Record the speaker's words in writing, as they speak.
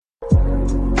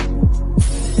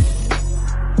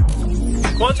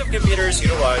Quantum computers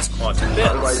utilize quantum bits.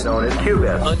 Otherwise known as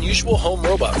qubits. Unusual home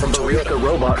robot from Toyota. The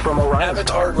robot from Orion.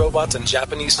 Avatar robots and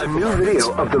Japanese A new supermarkets.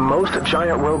 video of the most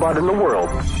giant robot in the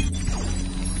world.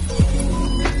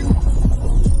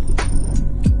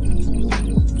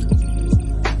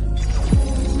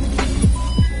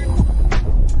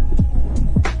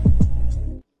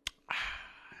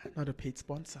 Not a paid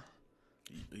sponsor.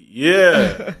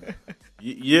 Yeah.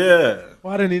 Yeah.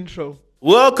 What an intro.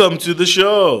 Welcome to the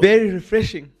show Very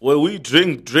refreshing. where we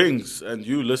drink drinks and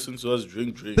you listen to us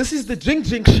drink drinks. This is the Drink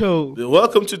Show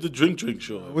Welcome to the Drink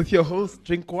Show. with your host,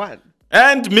 Drink One.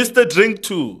 And Mr. Drink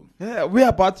 2. Yeah, we're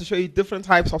about to show you different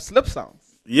types of slip sounds.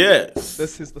 Yes.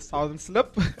 This is the southern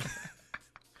slip.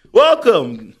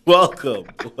 Welcome. Welcome.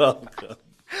 Welcome.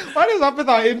 What is up with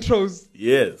our intros?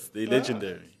 Yes, they're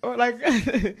legendary. Oh, like,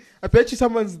 I bet you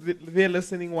someone's there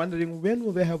listening, wondering when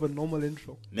will they have a normal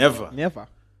intro? Never. Never.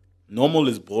 Normal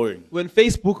is boring. When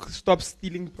Facebook stops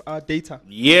stealing data.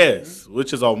 Yes,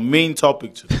 which is our main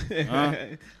topic today. Huh?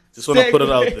 Just want to put it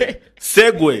out there.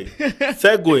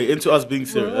 Segue into us being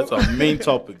serious. That's our main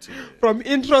topic today. From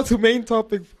intro to main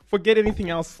topic, forget anything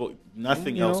else. For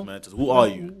nothing You else know? matters. Who are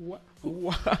you?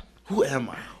 Who am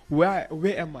I?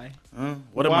 Where am I? Huh?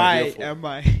 What am I here for? Why am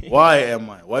I? Why am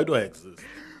I? Why do I exist?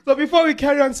 So before we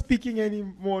carry on speaking any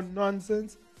more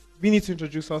nonsense, we need to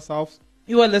introduce ourselves.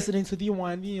 You are listening to the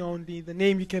one, the only, the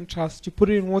name you can trust. You put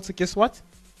it in water, guess what?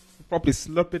 You probably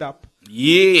slurp it up.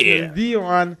 Yeah. The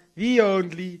one, the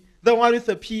only, the one with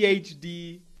a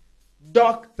PhD,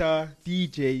 Dr.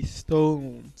 DJ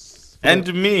Stones.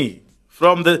 And me,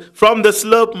 from the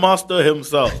slurp master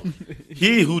himself.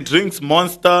 He who drinks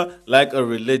Monster like a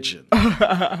religion.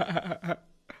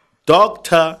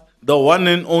 Doctor, the one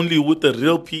and only with the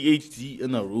real PhD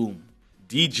in a room.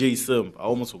 DJ Simp. I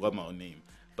almost forgot my own name.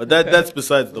 But that's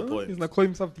besides the point. He's not calling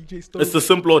himself DJ Stones. It's the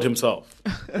Simp Lord himself.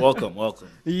 Welcome, welcome.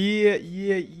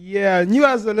 Yeah. And you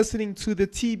guys are listening to the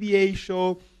TBA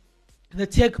show, the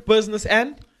tech business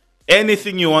and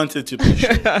Anything you wanted to be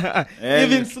sure.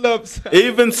 even slurps.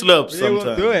 Even slurps They will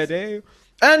sometimes. do it, eh?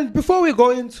 And before we go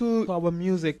into our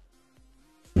music,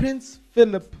 Prince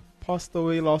Philip passed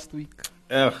away last week.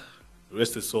 Ugh,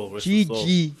 rest his soul, rest his soul.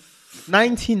 GG.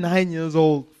 99 years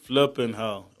old. Flipping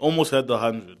hell. Almost had the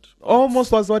 100.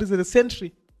 Almost was, what is it, a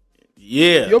century?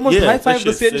 Yeah. He almost yeah, high-fived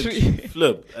it's actually the a century.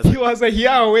 Flip. He was a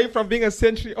year away from being a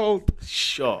century old.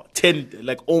 Sure.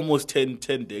 Almost 10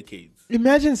 decades.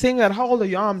 Imagine saying that. How old are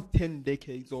you? I'm 10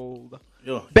 decades old.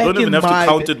 Yeah. You Back don't even in have to my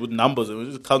count day- it with numbers. We're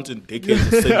just counting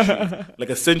decades, a century. Like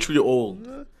a century old.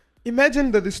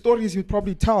 Imagine the stories you'd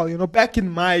probably tell. You know, back in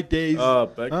my days,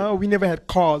 we never had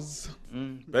cars.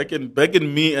 Back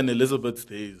in me and Elizabeth's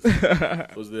days.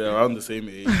 Because they're around the same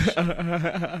age.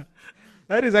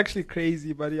 That is actually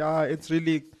crazy, but yeah, it's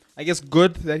really, I guess,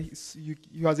 good that he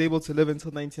was able to live until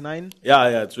 99.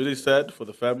 Yeah, it's really sad for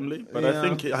the family. But I Yeah.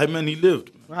 think, he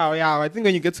lived. Wow, yeah, I think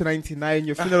when you get to 99,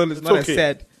 your funeral is it's not okay. as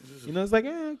sad. You know, it's like,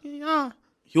 okay, yeah.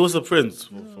 He was a prince,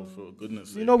 for goodness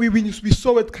sake. You know, we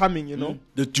saw it coming, you know.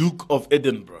 The Duke of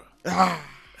Edinburgh.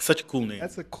 Such a cool name.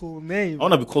 That's a cool name. I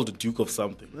want to be called the Duke of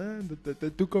something. The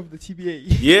Duke of the TBA.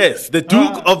 Yes, the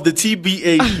Duke of the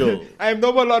TBA show. I am no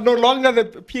longer the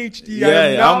PhD.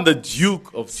 I'm the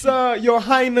Duke of Sir, Your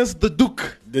Highness, the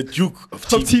Duke the Duke of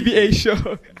of TBA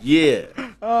show. Yeah.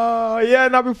 Yeah,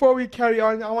 now before we carry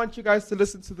on, I want you guys to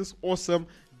listen to this awesome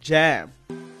jam.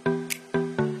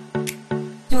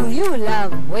 Do you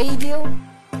love radio?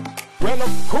 Well,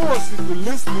 of course, if you're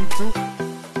listening to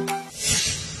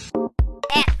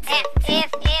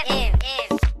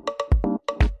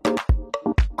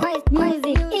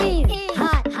Music is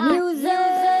hot music.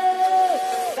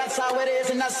 That's how it is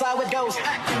and that's how it goes.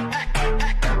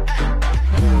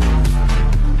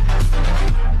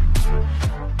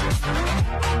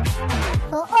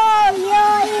 For all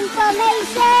your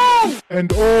information.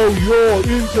 and all your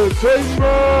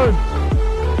entertainment.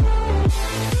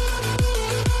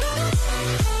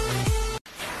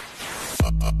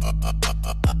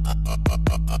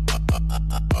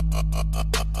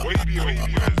 Radio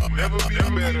has never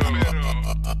been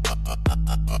better.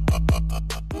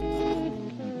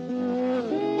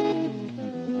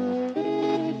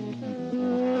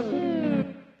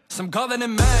 Some calling it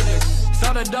magic.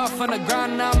 Started off on the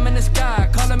ground, now I'm in the sky.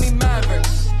 Calling me Maverick.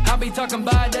 I be talking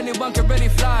about anyone can really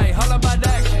fly. All about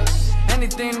action.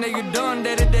 Anything that you're doing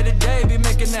day to day to day, be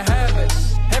making it happen.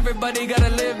 Everybody gotta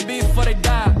live before they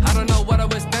die. I don't know what I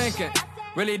was thinking.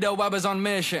 Really though, I was on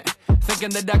mission. Thinking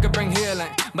that I could bring healing.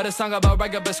 But a song about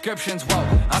regular prescriptions, whoa.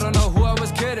 I don't know who I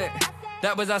was kidding.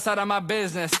 That was outside of my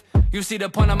business. You see the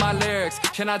point of my lyrics.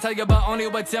 Should I tell you about only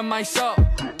what's in my soul?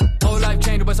 Whole life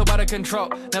changed mind was so out of control.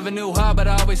 Never knew how, but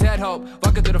I always had hope.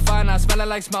 Walking through the fire, now smelling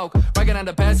like smoke. Breaking out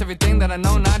the past, everything that I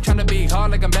know. Not trying to be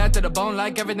hard, like I'm bad to the bone.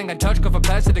 Like everything I touch, go from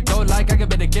plastic to gold. Like I could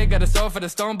be the kid, got a soul for the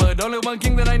stone. But only one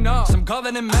king that I know. Some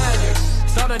calling it magic.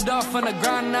 Started off on the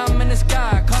ground, now I'm in the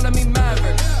sky. Calling me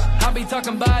Maverick. I be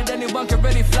talking about anyone can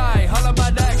really fly. All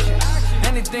about action.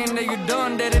 Anything that you're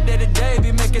doing day to day to day,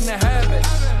 be making a habit.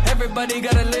 Everybody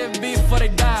gotta live before they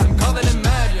die. I'm calling it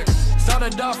magic.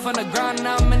 Started off on the ground,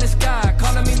 now I'm in the sky.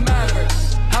 Calling me Maverick.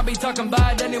 I be talking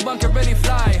about anyone can really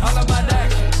fly. All about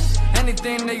action.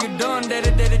 Anything that you're doing day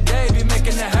to day to day, be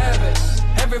making a habit.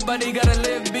 Everybody gotta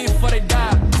live before they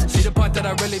die. See the point that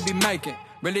I really be making.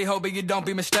 Really hoping you don't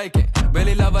be mistaken.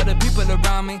 Really love other people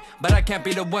around me, but I can't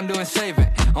be the one doing saving.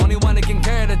 Only one that can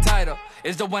carry the title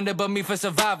is the one that put me for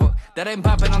survival. That ain't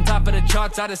popping on top of the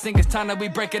charts. I just think it's time that we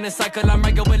breaking the cycle. I'm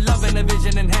breaking with love and a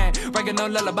vision in hand. Writing no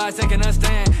lullabies, taking a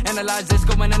stand. Analyze this,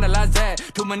 go and analyze that.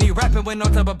 Too many rapping with no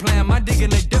type of plan. My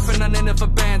digging it different, I'm in it for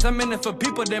bands. I'm in it for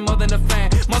people, they more than a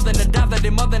fan. More than a dollar, they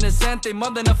more than a cent. They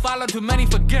more than a follow, too many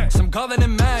forget. Some calling it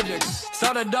magic.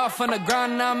 Started off on the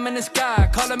ground, now I'm in the sky.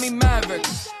 Calling me Maverick.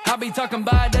 I be talking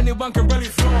about anyone can really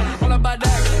fly. All about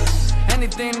action.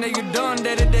 Anything that you're doing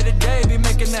day to day to day, be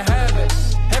making a habit.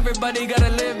 Everybody gotta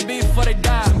live before they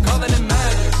die. I'm calling it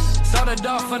magic. Started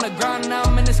off on the ground, now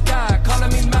I'm in the sky.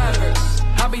 Calling me Maverick.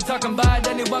 I be talking about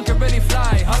anyone can really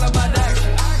fly. All about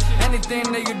action.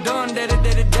 Anything that you're doing day to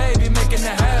day to day, be making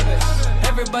a habit.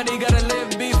 Everybody gotta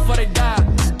live before they die.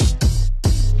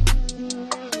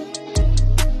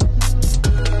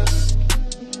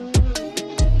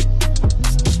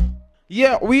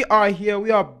 Yeah, we are here.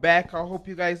 We are back. I hope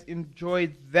you guys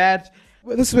enjoyed that.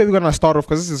 Well, this is where we're going to start off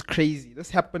because this is crazy. This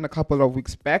happened a couple of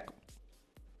weeks back.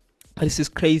 This is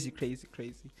crazy.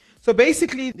 So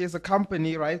basically, there's a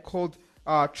company, right, called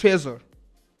Trezor.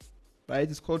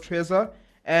 Right? It's called Trezor.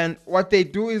 And what they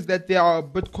do is that they are a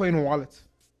Bitcoin wallet.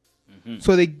 Mm-hmm.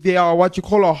 So they are what you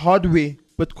call a hardware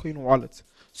Bitcoin wallet.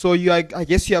 So I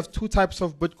guess you have two types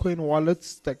of Bitcoin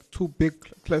wallets, like two big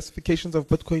classifications of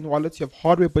Bitcoin wallets. You have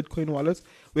hardware Bitcoin wallets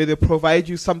where they provide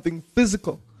you something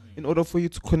physical in order for you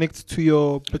to connect to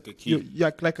your like a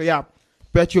key.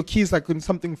 But your key is like in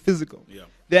something physical. Yeah.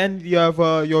 Then you have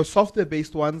your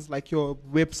software-based ones like your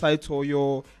website or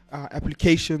your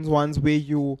applications ones where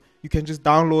you can just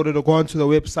download it or go onto the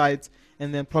website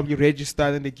and then probably register,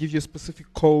 and they give you a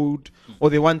specific code,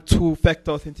 or they want two-factor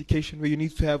authentication where you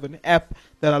need to have an app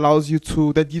that allows you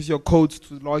that gives you codes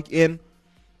to log in,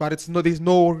 but there's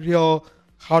no real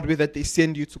hardware that they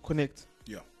send you to connect.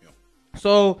 Yeah.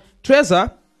 So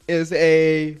Trezor is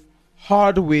a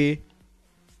hardware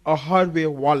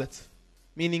wallet,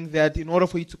 meaning that in order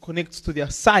for you to connect to their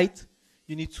site,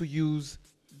 you need to use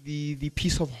the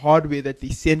piece of hardware that they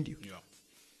send you. Yeah.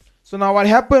 So now what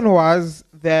happened was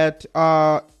that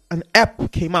an app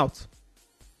came out,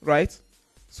 right?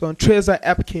 So a Trezor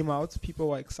app came out. People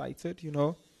were excited, you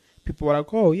know. People were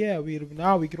like, oh, yeah, we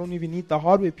don't even need the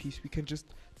hardware piece. We can just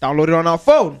download it on our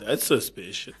phone. That's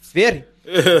suspicious. Very.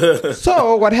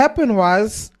 So what happened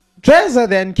was Trezor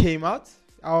then came out.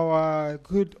 Our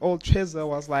good old Trezor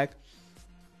was like,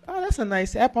 oh, that's a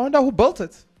nice app. I wonder who built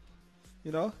it,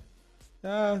 you know.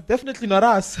 Definitely not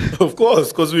us. Of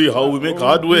course, because we make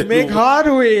hardware. We make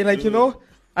hardware, like, you know.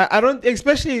 I don't,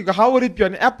 especially how would it be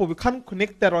on Apple? We can't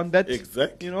connect that on that,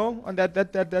 exactly. You know, on that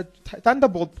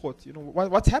Thunderbolt port. You know,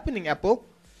 what's happening, Apple?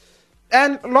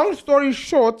 And long story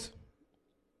short,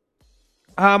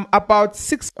 about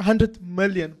 $600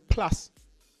 million plus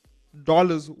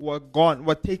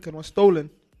were taken or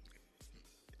stolen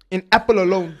in Apple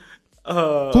alone.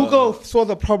 Google saw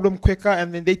the problem quicker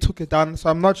and then they took it down. So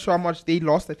I'm not sure how much they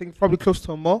lost. I think probably close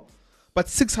to more. But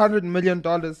 $600 million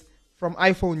from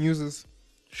iPhone users.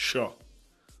 Sure.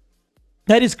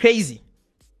 That is crazy.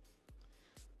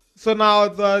 So now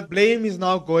the blame is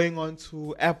now going on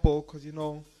to Apple because, you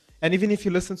know, and even if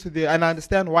you listen to and I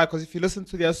understand why, because if you listen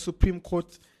to their Supreme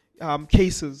Court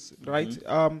cases, right?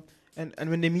 Mm-hmm. And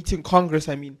when they meet in Congress,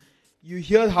 I mean, you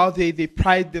hear how they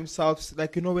pride themselves,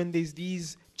 like, you know, when there's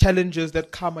these challenges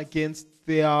that come against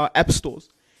their app stores.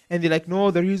 And they're like, no,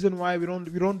 the reason why we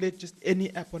don't let just any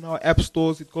app on our app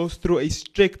stores, it goes through a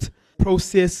strict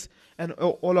process and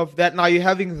all of that. Now you're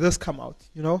having this come out,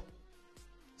 you know?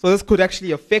 So this could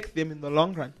actually affect them in the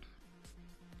long run.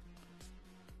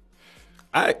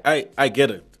 I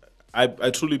get it. I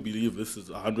truly believe this is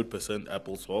 100%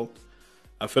 Apple's fault.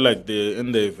 I feel like they're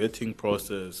in their vetting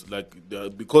process, like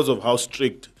because of how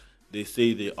strict they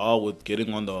say they are with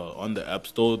getting on the App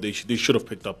Store, they should have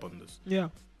picked up on this. Yeah.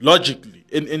 Logically,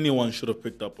 anyone should have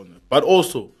picked up on it. But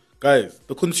also, guys,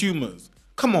 the consumers,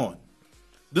 come on.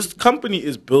 This company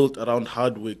is built around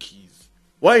hardware keys.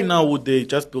 Why now would they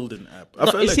just build an app? I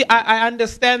No, feel you like see, I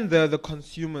understand the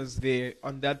consumers there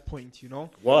on that point.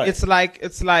 Why? It's like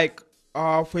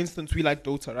for instance, we like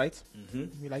Dota, right?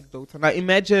 We like Dota. Now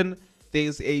imagine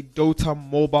there's a Dota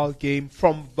mobile game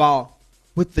from Val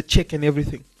with the check and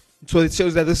everything, so it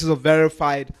shows that this is a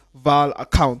verified Val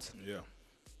account. yeah.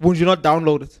 Would you not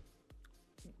download it?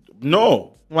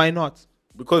 No, Why not?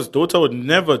 because Dota would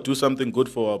never do something good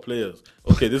for our players.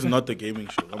 Okay, this is not the gaming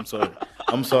show.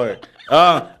 I'm sorry.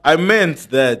 I meant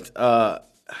that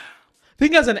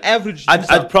Think as an average I'd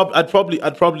user,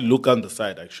 probably look on the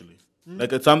side actually.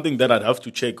 Like it's something that I'd have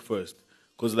to check first.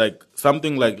 Because like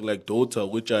something like Dota,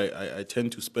 which I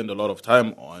tend to spend a lot of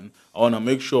time on, I want to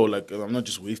make sure like I'm not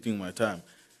just wasting my time.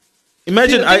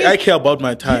 Imagine See, the thing I is, care about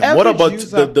my time. the What average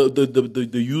about user-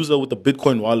 the user with the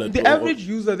Bitcoin wallet? the average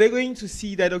user, they're going to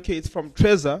see that, okay, it's from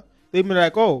Trezor. They'll be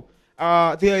like, oh,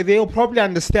 they'll probably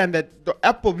understand that the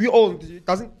Apple we own it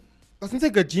doesn't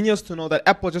take a genius to know that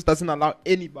Apple just doesn't allow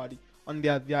anybody on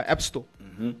their app store,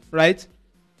 right?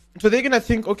 So they're gonna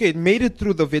think, okay, it made it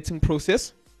through the vetting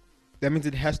process. That means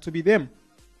it has to be them.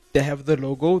 They have the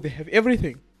logo, they have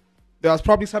everything. There was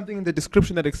probably something in the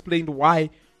description that explained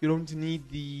why you don't need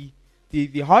the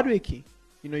hardware key.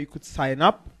 You could sign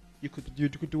up, you could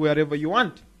do whatever you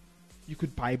want. You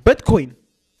could buy Bitcoin.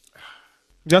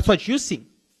 That's what you see.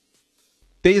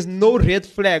 There is no red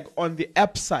flag on the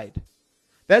app side.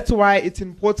 That's why it's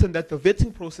important that the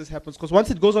vetting process happens, because once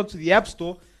it goes onto the app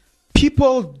store,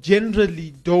 people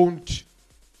generally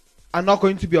are not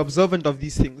going to be observant of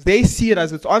these things. They see it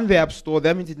as it's on the app store.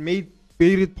 That means it made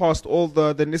it past all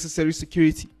the necessary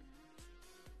security.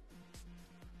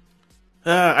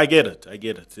 I get it.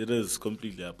 It is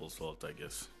completely Apple's fault, I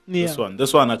guess. Yeah.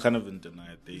 This one I kind of deny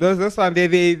it. This one, they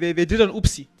did an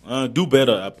oopsie. Do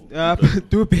better, Apple.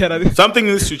 Do better. Something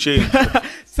needs to change.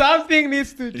 Something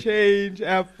needs to change,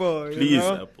 Apple. Please,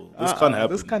 Apple. This can't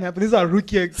happen. This can't happen. These are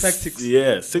rookie tactics.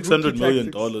 Yeah, $600 Rookie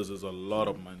million tactics. is a lot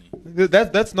of money.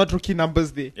 That's not rookie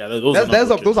numbers there. Yeah, those are not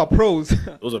rookie. Those are pros.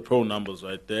 Those are pro numbers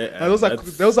right there. And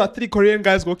those are 3 Korean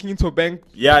guys walking into a bank.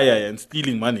 Yeah, and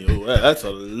stealing money. Oh, that's a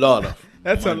lot of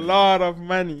That's money. a lot of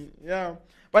money. Yeah.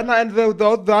 But now, and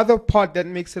the other part that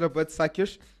makes it a bit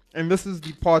suckish, and this is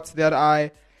the part that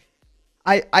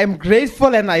I'm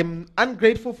grateful and I'm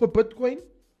ungrateful for Bitcoin,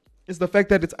 is the fact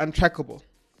that it's untrackable.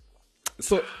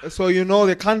 So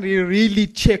they can't really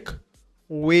check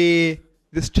where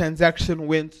this transaction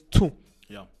went to.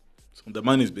 Yeah. So the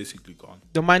money is basically gone.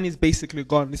 The money is basically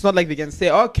gone. It's not like they can say,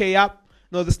 okay,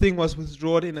 no, this thing was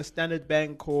withdrawn in a Standard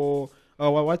Bank or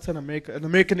what's an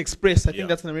American Express. I think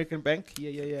that's an American bank.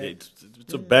 Yeah.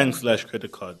 It's a bank /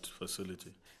 credit card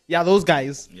facility. Yeah, those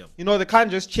guys. Yeah. They can't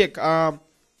just check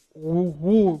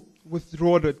who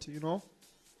withdrew it.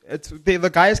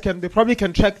 The guys they probably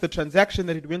can track the transaction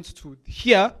that it went to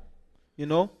here.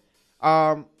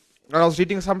 I was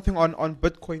reading something on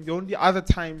Bitcoin. The only other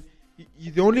time,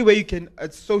 the only way you can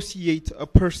associate a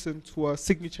person to a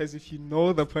signature is if you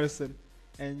know the person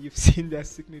and you've seen their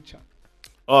signature.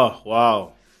 Oh,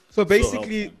 wow. So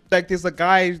basically, like there's the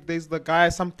guy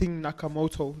something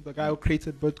Nakamoto, the guy who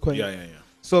created Bitcoin. Yeah.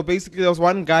 So basically, there was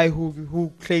one guy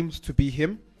who claimed to be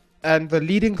him, and the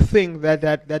leading thing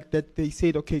that they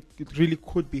said, okay, it really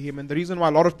could be him, and the reason why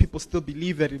a lot of people still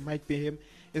believe that it might be him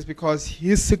is because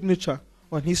his signature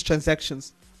on his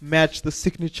transactions match the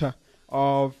signature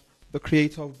of the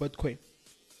creator of Bitcoin.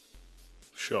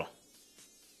 Sure.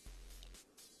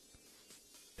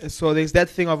 So there's that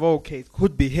thing of, okay, it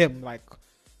could be him. Like,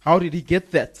 how did he get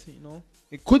that?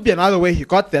 It could be another way he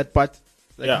got that, but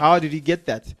how did he get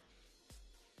that?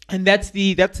 And that's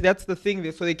the thing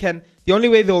there. So the only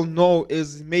way they'll know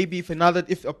is maybe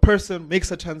if a person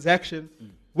makes a transaction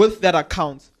with that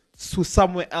account to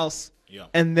somewhere else,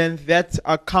 and then that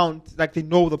account, like they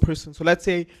know the person. So let's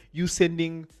say you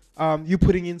putting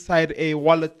inside a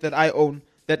wallet that I own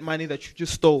that money that you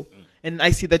just stole, and I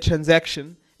see the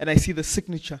transaction and I see the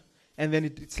signature, and then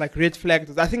it's like red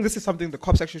flags. I think this is something the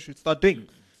cops actually should start doing.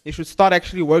 They should start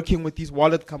actually working with these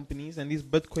wallet companies and these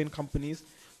Bitcoin companies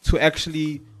to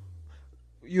actually.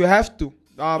 You have to.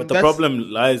 But the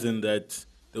problem lies in that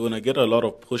they're going to get a lot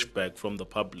of pushback from the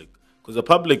public, because the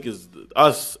public is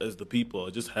us as the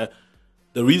people.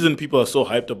 The reason people are so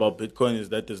hyped about Bitcoin is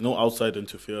that there's no outside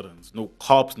interference, no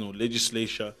cops, no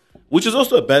legislature, which is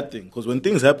also a bad thing, because when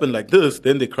things happen like this,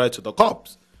 then they cry to the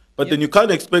cops. But then you can't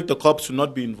expect the cops to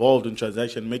not be involved in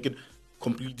transaction, make it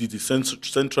completely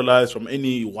decentralized from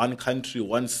any one country,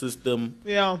 one system.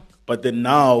 Yeah. But then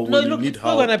now, when you need it's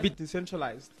help, not gonna be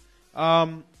decentralized.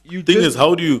 Who's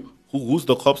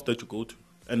the cops that you go to,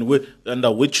 and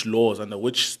under which laws, under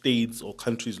which states or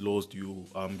countries' laws do you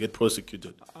get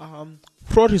prosecuted?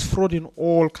 fraud is fraud in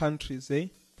all countries, eh?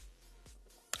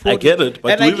 I get it,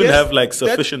 but And do I we even guess have like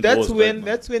sufficient that's laws right when now?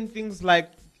 that's when things like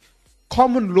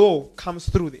common law comes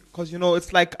through there, because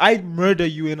it's like I murder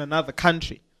you in another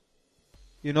country.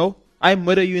 I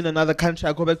murder you in another country.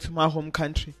 I go back to my home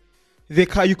country. They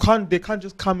can't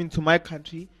just come into my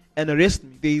country and arrest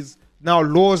me. There's now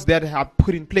laws that have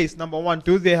put in place. Number one,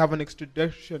 do they have an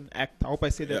extradition act? I hope I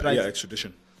said that right. Yeah,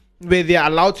 extradition. Where they are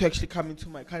allowed to actually come into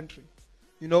my country,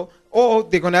 or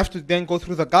they're gonna have to then go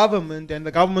through the government, and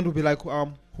the government will be like,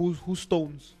 who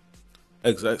stones?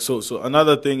 Exactly. So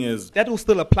another thing is That will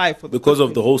still apply for because of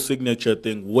the country. whole signature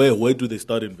thing. Where do they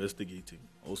start investigating?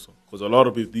 Also, because a lot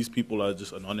of these people are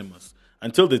just anonymous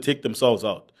until they take themselves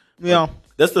out. Yeah. But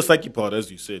that's the psyche part, as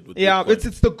you said. With Yeah, Bitcoin.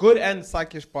 it's the good and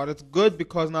psychic part. It's good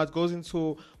because now it goes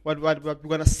into what we're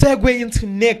gonna segue into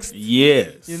next.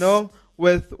 Yes.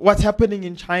 With what's happening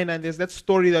in China, and there's that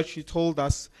story that she told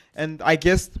us, and I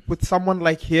guess with someone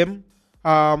like him,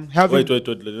 having Wait.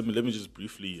 Let me just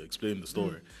briefly explain the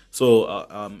story. So,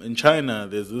 in China,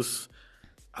 there's this.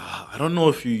 I don't know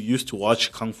if you used to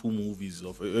watch kung fu movies,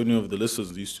 or if any of the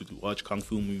listeners used to watch kung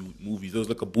fu movies. There was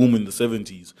like a boom in the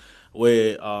 70s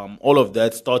where all of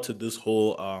that started this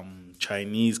whole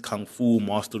Chinese kung fu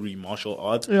mastery martial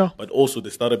arts. Yeah. But also they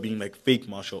started being like fake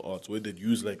martial arts where they'd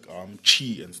use like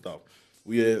chi and stuff.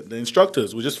 The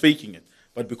instructors were just faking it.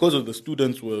 But because of the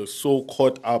students were so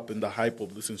caught up in the hype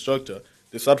of this instructor,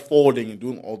 they started forwarding and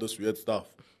doing all this weird stuff.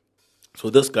 So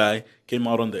this guy came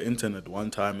out on the internet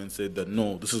one time and said that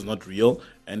no, this is not real,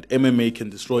 and MMA can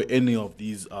destroy any of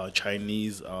these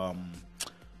Chinese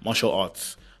martial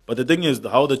arts. But the thing is,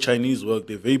 how the Chinese work,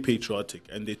 they're very patriotic,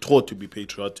 and they're taught to be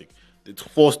patriotic. It's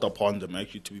forced upon them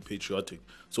actually to be patriotic.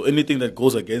 So anything that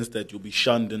goes against that, you'll be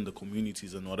shunned in the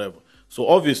communities and whatever. So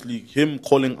obviously, him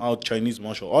calling out Chinese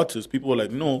martial artists, people were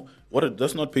like, no,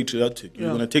 that's not patriotic. You're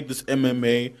Yeah. going to take this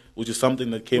MMA, which is something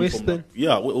that came Western.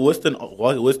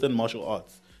 from Western martial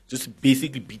arts, just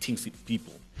basically beating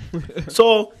people.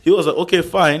 So he was like, okay,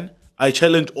 fine. I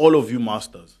challenge all of you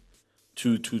masters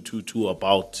to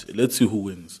about, let's see who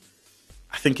wins.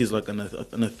 I think he's like on a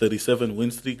 37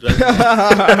 win streak right now.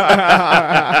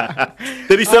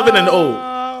 37 and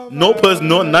 0.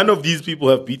 None of these people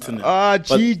have beaten him.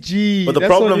 GG. But the That's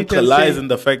what problem we can lies say. in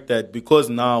the fact that because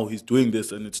now he's doing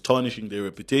this and it's tarnishing their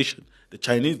reputation, the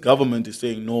Chinese government is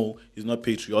saying, no, he's not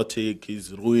patriotic,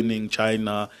 he's ruining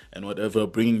China and whatever,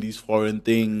 bringing these foreign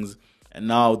things. And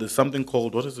now there's something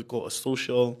called, what is it called?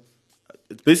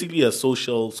 It's basically a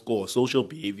social score, social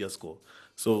behavior score.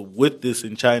 So with this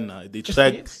in China, they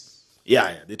track,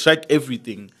 they track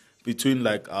everything between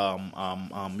like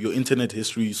your internet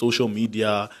history, social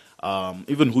media,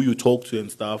 even who you talk to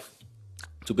and stuff,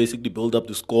 to basically build up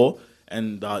the score.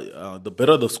 And the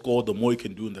better the score, the more you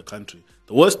can do in the country.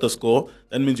 The worse the score,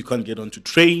 that means you can't get onto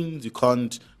trains, you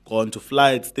can't go onto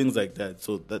flights, things like that.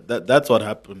 So that's what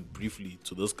happened briefly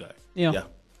to this guy. Yeah.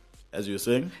 As you were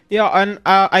saying? Yeah, and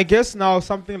I guess now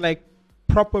something like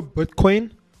proper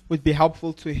Bitcoin would be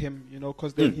helpful to him,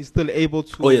 because then he's still able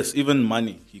to. Oh yes, even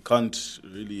money. He can't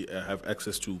really have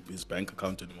access to his bank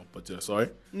account anymore. But sorry?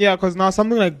 Yeah, because now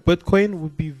something like Bitcoin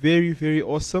would be very, very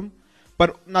awesome.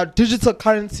 But now digital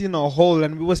currency in a whole,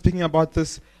 and we were speaking about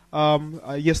this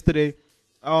yesterday,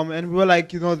 and we were like,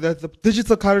 that the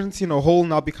digital currency in a whole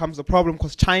now becomes a problem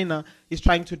because China is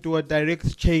trying to do a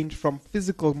direct change from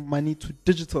physical money to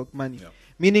digital money,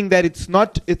 meaning that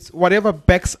it's whatever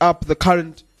backs up the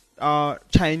current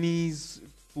Chinese,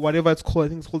 whatever it's called, I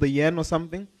think it's called the yen or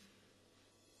something.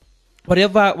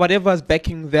 Whatever is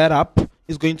backing that up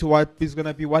is going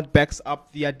to be what backs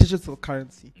up the digital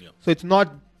currency. Yeah. So it's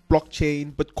not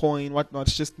blockchain, Bitcoin, whatnot.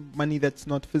 It's just money that's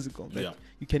not physical. That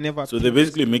you can never. So they're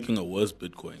basically making a worse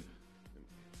Bitcoin.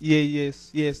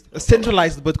 Yes. A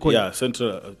centralized Bitcoin. Yeah,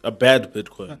 a bad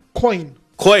Bitcoin. Coin.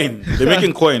 They're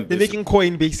making coin. They're making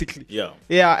coin basically. Yeah.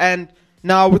 Yeah, and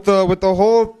now with the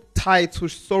whole tie to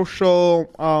social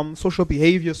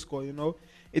behavior score,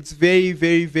 it's very,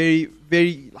 very, very,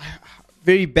 very,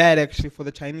 very bad actually for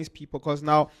the Chinese people, because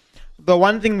now the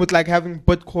one thing with like having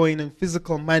Bitcoin and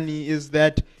physical money is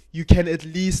that you can at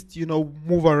least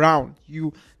move around.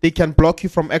 They can block you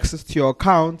from access to your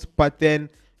account, but then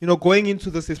going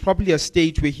into this, there's probably a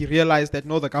stage where he realized that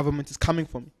no, the government is coming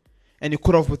for me, and he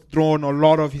could have withdrawn a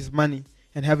lot of his money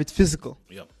and have it physical.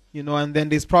 Yeah. And then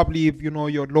there's probably,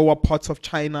 your lower parts of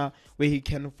China where he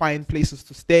can find places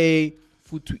to stay,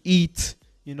 food to eat,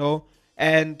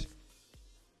 and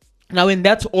now when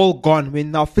that's all gone,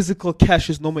 when now physical cash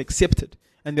is no more accepted,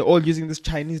 and they're all using this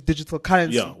Chinese digital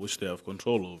currency. Yeah, which they have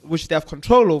control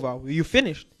over. You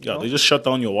finished. Yeah, they just shut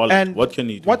down your wallet. And what can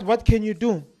you do? What can you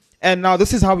do? And now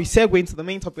this is how we segue into the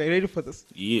main topic. Are you ready for this?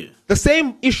 Yeah. The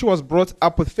same issue was brought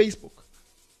up with Facebook.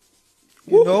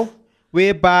 You know,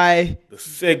 whereby The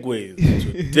segues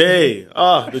today.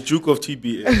 The Duke of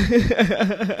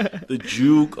TBA. The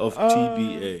Duke of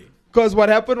TBA. because what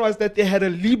happened was that they had a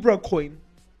Libra coin,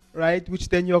 right, which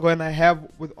then you're going to have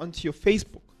with onto your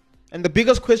Facebook. And the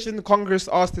biggest question Congress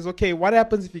asked is, okay, what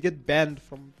happens if you get banned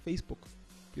from Facebook?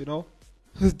 You know,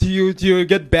 do you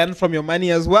get banned from your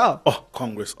money as well? Oh,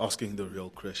 Congress asking the real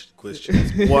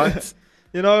questions. What?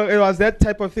 You know, it was that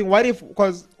type of thing. What if,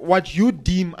 because what you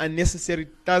deem unnecessary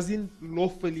doesn't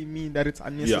lawfully mean that it's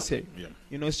unnecessary. Yeah.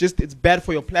 You know, it's bad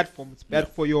for your platform. It's bad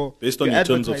for your Based on your your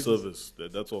terms of advertisers.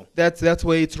 service. That's all. That's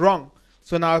where it's wrong.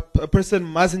 So now a person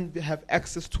mustn't have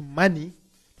access to money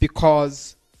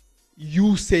because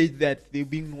you say that they're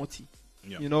being naughty.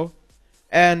 Yeah. You know?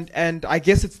 And I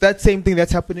guess it's that same thing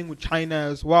that's happening with China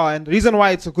as well. And the reason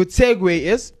why it's a good segue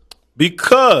is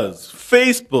Because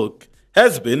Facebook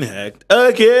has been hacked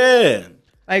again.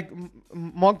 like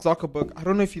Mark Zuckerberg. I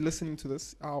don't know if you're listening to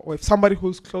this or if somebody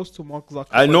who's close to Mark Zuckerberg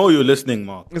I know you're listening,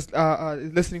 Mark. is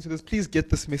listening to this. Please get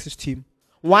this message, team.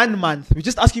 1 month. We're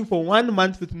just asking for 1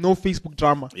 month with no Facebook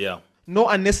drama. Yeah. No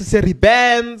unnecessary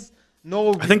bans.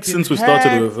 No. I think since we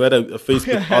started, we've had a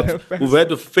Facebook we've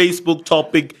had a Facebook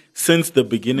topic since the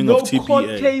beginning no of TBA. court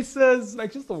cases.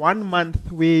 Like just 1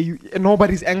 month where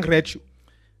nobody's angry at you.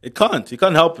 It can't. You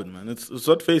can't help it, man. It's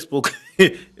what Facebook.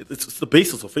 it's the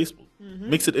basis of Facebook.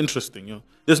 Makes it interesting. You know,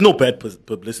 there's no bad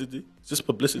publicity. It's just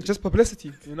publicity. It's just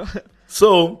publicity. You know.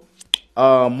 So,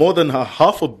 more than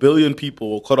 500 million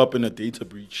people were caught up in a data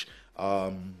breach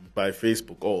by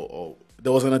Facebook. Or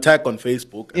there was an attack on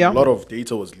Facebook, and a lot of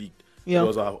data was leaked. Yeah. There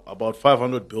was about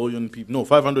 500 billion people. No,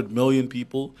 500 million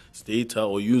people's data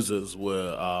or users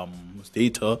were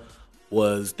data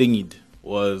was thingied,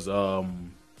 was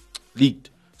leaked.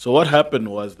 So what happened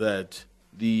was that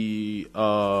I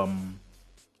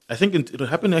think it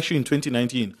happened actually in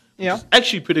 2019. Yeah. It's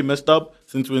actually pretty messed up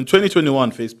since we're in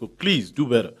 2021. Facebook, please do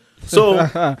better. So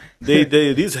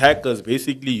these hackers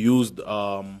basically used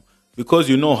because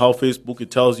you know how Facebook, it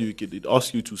tells you, it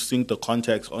asks you to sync the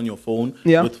contacts on your phone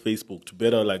with Facebook to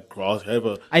better like grasp.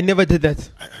 I never did that.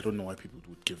 I don't know why people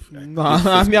would give. I mean,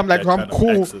 I'm like, I'm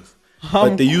cool.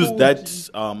 But they use that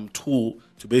tool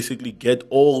to basically get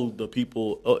all the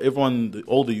people, everyone,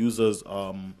 all the users'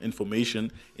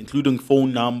 information, including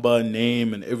phone number,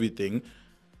 name, and everything.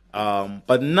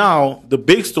 But now the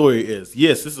big story is,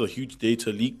 yes, this is a huge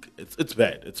data leak. It's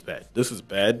bad. It's bad. This is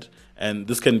bad, and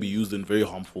this can be used in very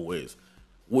harmful ways.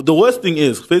 The worst thing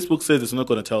is, Facebook says it's not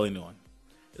going to tell anyone.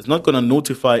 It's not going to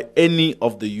notify any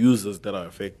of the users that are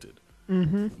affected.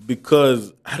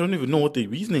 Because I don't even know what the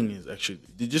reasoning is, actually.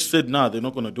 They just said, nah, they're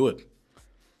not going to do it.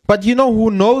 But you know who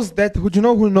knows that?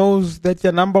 Who knows that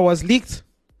your number was leaked?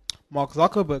 Mark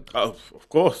Zuckerberg. Of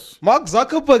course. Mark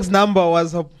Zuckerberg's number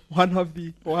was one of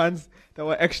the ones that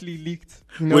were actually leaked.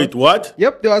 You know? Wait, what?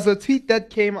 Yep, there was a tweet that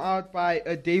came out by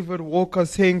David Walker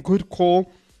saying, "Good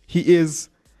call, he is,"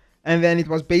 and then it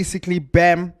was basically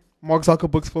bam, Mark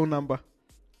Zuckerberg's phone number.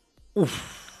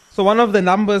 Oof. So one of the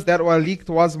numbers that were leaked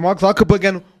was Mark Zuckerberg,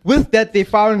 and with that they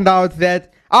found out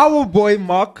that our boy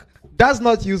Mark does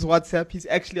not use WhatsApp. He's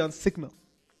actually on Signal.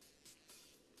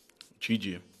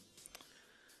 GG.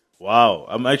 Wow,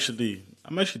 I'm actually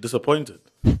disappointed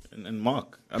in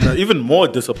Mark. I'm even more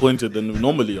disappointed than we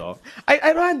normally are.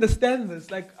 I don't understand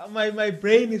this. Like my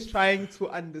brain is trying to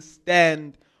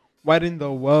understand what in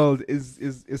the world is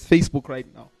Facebook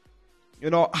right now. You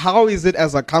know, how is it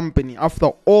as a company,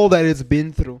 after all that it's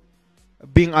been through,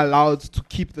 being allowed to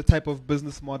keep the type of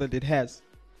business model it has?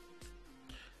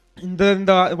 And then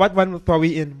what month are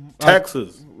we in?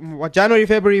 Taxes. January,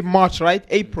 February, March, right?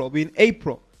 April. We're in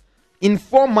April. In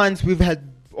 4 months, we've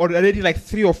had already like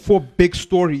 3 or 4 big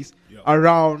stories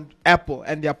around Apple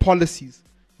and their policies,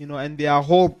 you know, and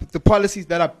the policies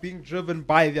that are being driven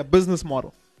by their business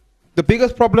model. The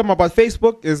biggest problem about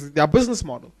Facebook is their business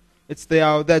model. It's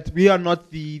that we are not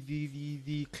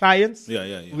the clients.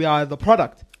 We are the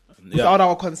product without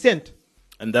our consent.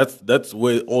 And that's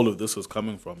where all of this is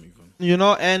coming from, even. You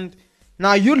know, and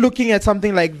now you're looking at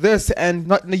something like this,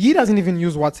 and he doesn't even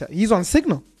use WhatsApp. He's on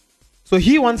Signal. So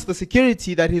he wants the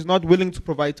security that he's not willing to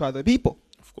provide to other people.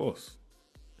 Of course.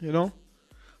 You know?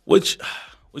 Which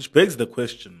begs the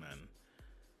question, man.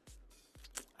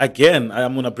 Again,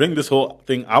 I'm gonna bring this whole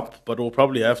thing up, but we'll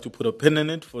probably have to put a pin in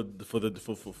it for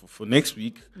next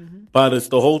week. But it's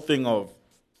the whole thing of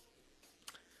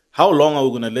how long are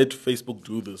we gonna let Facebook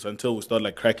do this until we start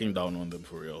like cracking down on them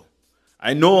for real?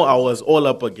 I know I was all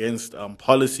up against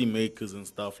policymakers and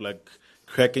stuff like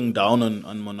cracking down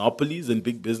on monopolies and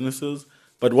big businesses,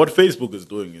 But what Facebook is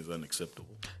doing is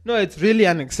unacceptable. No, it's really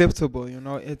unacceptable. You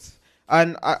know,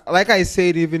 like I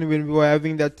said, even when we were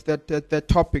having that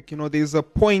topic, you know, there's a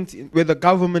point where the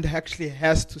government actually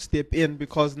has to step in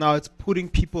because now it's putting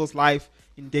people's life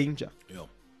in danger. Yeah.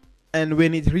 And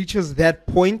when it reaches that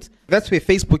point, that's where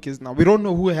Facebook is now. We don't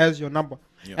know who has your number.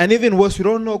 Yeah. And even worse, we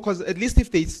don't know, because at least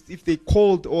if they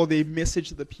called or they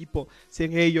messaged the people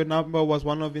saying, hey, your number was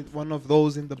one of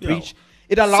those in the breach,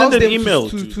 it allows Send them an email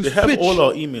to they switch. have all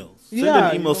our emails. Send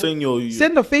an email saying you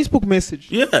send a Facebook message.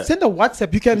 Yeah. Send a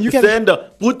WhatsApp. You can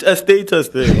put a status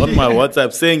there on my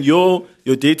WhatsApp saying your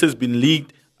data's been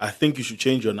leaked. I think you should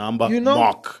change your number. You know,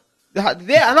 Mark. There,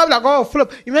 and I'm like, oh,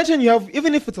 flip. Imagine you have,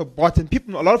 even if it's a bot, and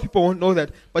a lot of people won't know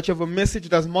that, but you have a message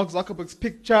that's Mark Zuckerberg's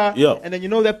picture, and then you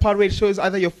know that part where it shows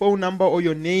either your phone number or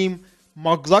your name,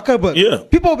 Mark Zuckerberg. Yeah.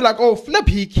 People will be like, oh, flip,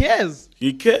 he cares.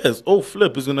 He cares. Oh,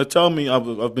 flip, he's gonna tell me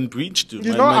I've been breached. You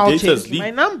know, I'll change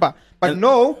my number. But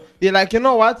no, they're like, you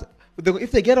know what?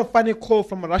 If they get a funny call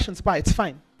from a Russian spy, it's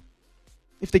fine.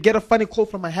 If they get a funny call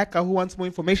from a hacker who wants more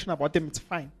information about them, it's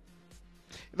fine.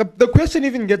 The question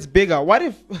even gets bigger. What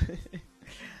if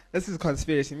this is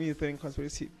conspiracy? Me saying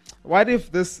conspiracy. What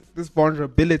if this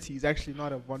vulnerability is actually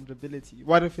not a vulnerability?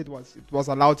 What if it was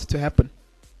allowed to happen?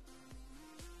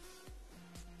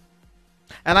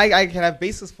 And I can have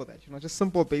basis for that. You know, just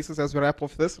simple basis as we wrap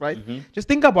off this, right? Mm-hmm. Just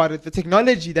think about it. The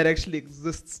technology that actually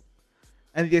exists,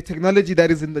 and the technology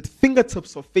that is in the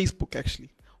fingertips of Facebook. Actually,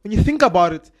 when you think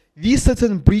about it, these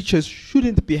certain breaches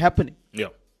shouldn't be happening. Yeah,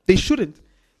 they shouldn't.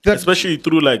 Especially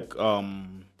through like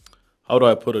how do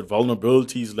I put it,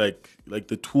 vulnerabilities like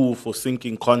the tool for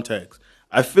syncing contacts.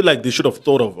 I feel like they should have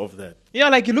thought of that. Yeah,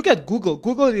 like you look at Google.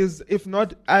 Google is, if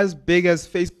not as big as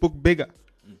Facebook, bigger,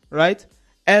 right?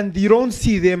 And you don't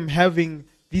see them having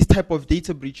these type of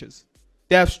data breaches.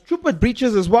 They have stupid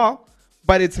breaches as well,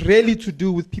 but it's really to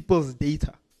do with people's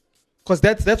data, because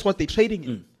that's what they're trading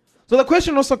in. So the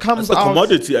question also comes out. That's a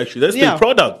commodity, actually. That's their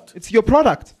product. It's your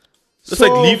product. It's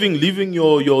like leaving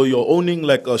your owning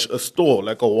like a store,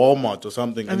 like a Walmart or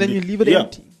something, and then you leave it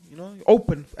empty. You know,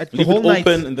 open at the whole night.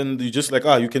 And then you just like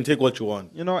you can take what you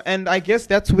want. You know, and I guess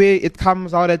that's where it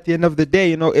comes out at the end of the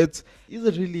day. You know, is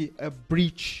it really a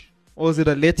breach or is it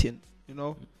a let-in? You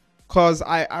know, because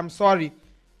I'm sorry,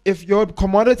 if your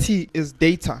commodity is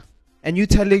data, and you're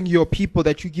telling your people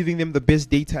that you're giving them the best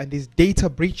data, and there's data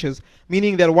breaches,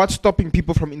 meaning that what's stopping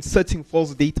people from inserting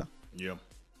false data? Yeah.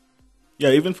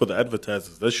 Yeah, even for the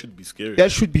advertisers, that should be scary.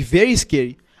 That should be very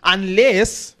scary.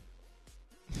 Unless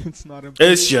it's not a breach.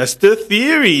 It's just a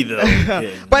theory, though.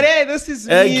 But hey, this is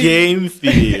a me. Game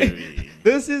theory.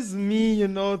 This is me, you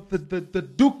know, the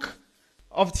Duke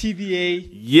of TVA.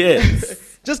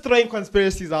 Yes. Just throwing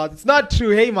conspiracies out. It's not true.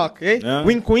 Hey, Mark. Hey? Yeah.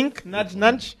 Wink, wink. Nudge,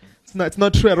 nudge. It's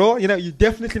not true at all. You know, you're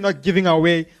definitely not giving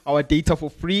away our data for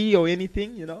free or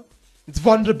anything, you know. It's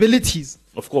vulnerabilities.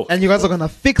 Of course. And you guys are going to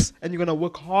fix, and you're going to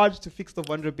work hard to fix the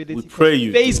vulnerability. We pray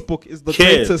you Facebook is the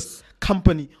greatest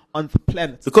company on the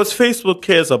planet. Because Facebook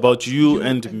cares about you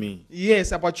and me.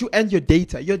 Yes, about you and your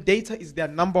data. Your data is their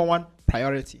number one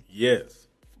priority. Yes.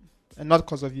 And not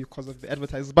because of you, because of the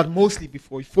advertisers, but mostly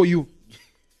for you.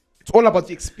 It's all about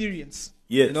the experience.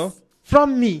 Yes. You know?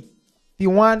 From me, the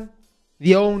one,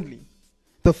 the only,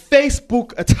 the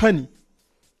Facebook attorney.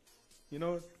 You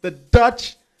know, the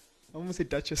Dutch... I almost say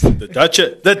Duchess. The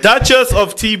Duchess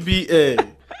of TBA.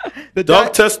 The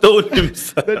Dr. Stone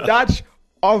himself. The Dutch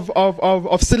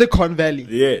of Silicon Valley.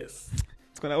 Yes.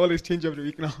 It's going to always change every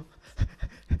week now.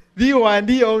 The one,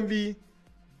 the only,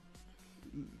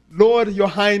 Lord Your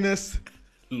Highness.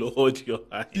 Lord Your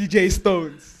Highness. DJ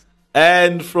Stones.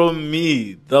 And from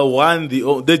me, the one,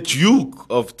 the Duke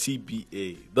of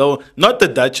TBA. Not the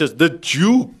Duchess, the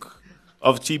Duke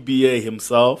of TBA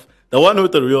himself. The one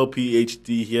with the real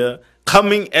PhD here,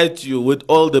 coming at you with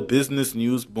all the business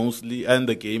news mostly, and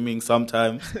the gaming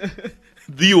sometimes.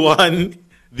 The one,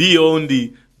 the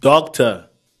only, Dr.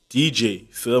 DJ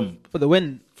Simp. For the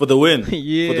win. For the win.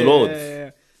 Yeah. For the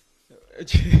Lords.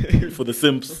 For the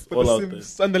Simps. For all the out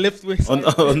Simps there. On the left way side.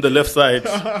 On the left side.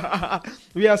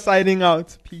 We are signing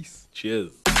out. Peace.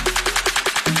 Cheers.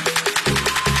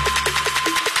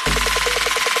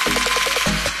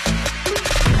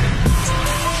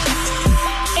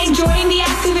 Enjoying the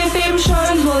Active FM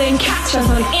shows? Well, then catch us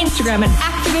on Instagram at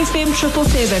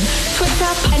ActiveFM777,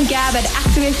 Twitter and Gab at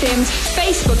ActiveFM,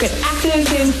 Facebook at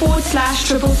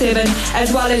ActiveFM/777,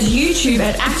 as well as YouTube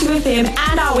at ActiveFM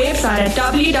and our website at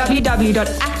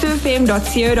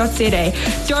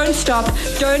www.activefm.co.za. Don't stop,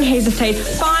 don't hesitate.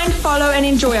 Find, follow and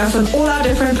enjoy us on all our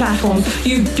different platforms.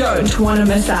 You don't want to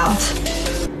miss out.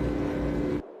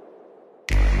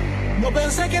 No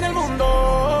pensé que en el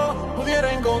mundo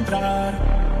pudiera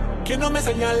encontrar que no me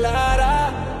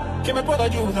señalara, que me pueda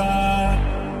ayudar.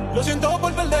 Lo siento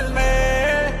por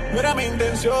perderme, no era mi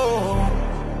intención.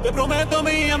 Te prometo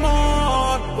mi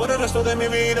amor por el resto de mi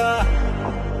vida.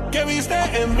 ¿Qué viste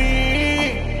en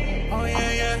mí? Oh,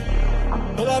 yeah,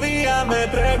 yeah. Todavía me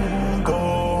pregunto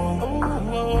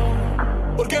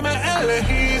 ¿por qué me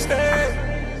elegiste?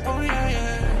 Oh, yeah,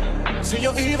 yeah. Si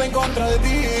yo iba en contra de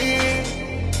ti.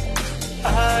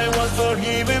 I was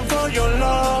forgiven for your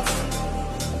love.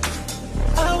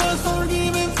 I was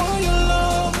forgiven for your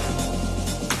love.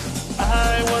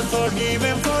 I was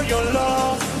forgiven for your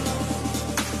love.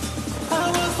 I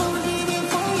was forgiven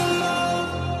for your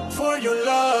love. For your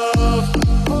love.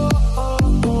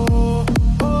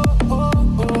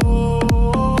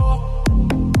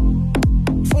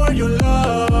 For your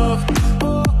love.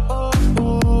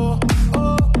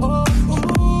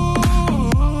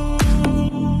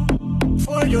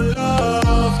 For your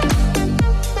love.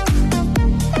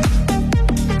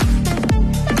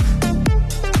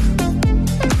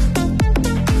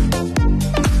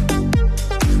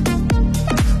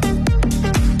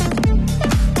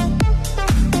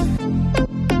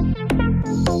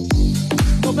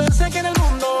 No pensé que en el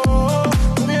mundo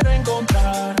pudiera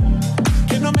encontrar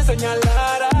quien no me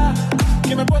señalara,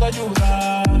 que me pueda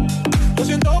ayudar. Lo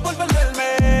siento por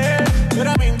perderme, no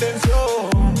era mi intención.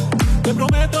 Te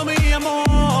prometo mi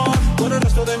amor por el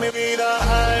resto de mi vida.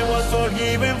 I was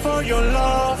forgiven for your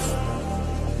love.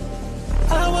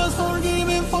 I was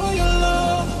forgiven for your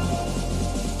love.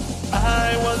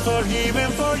 I was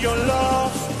forgiven for your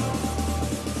love.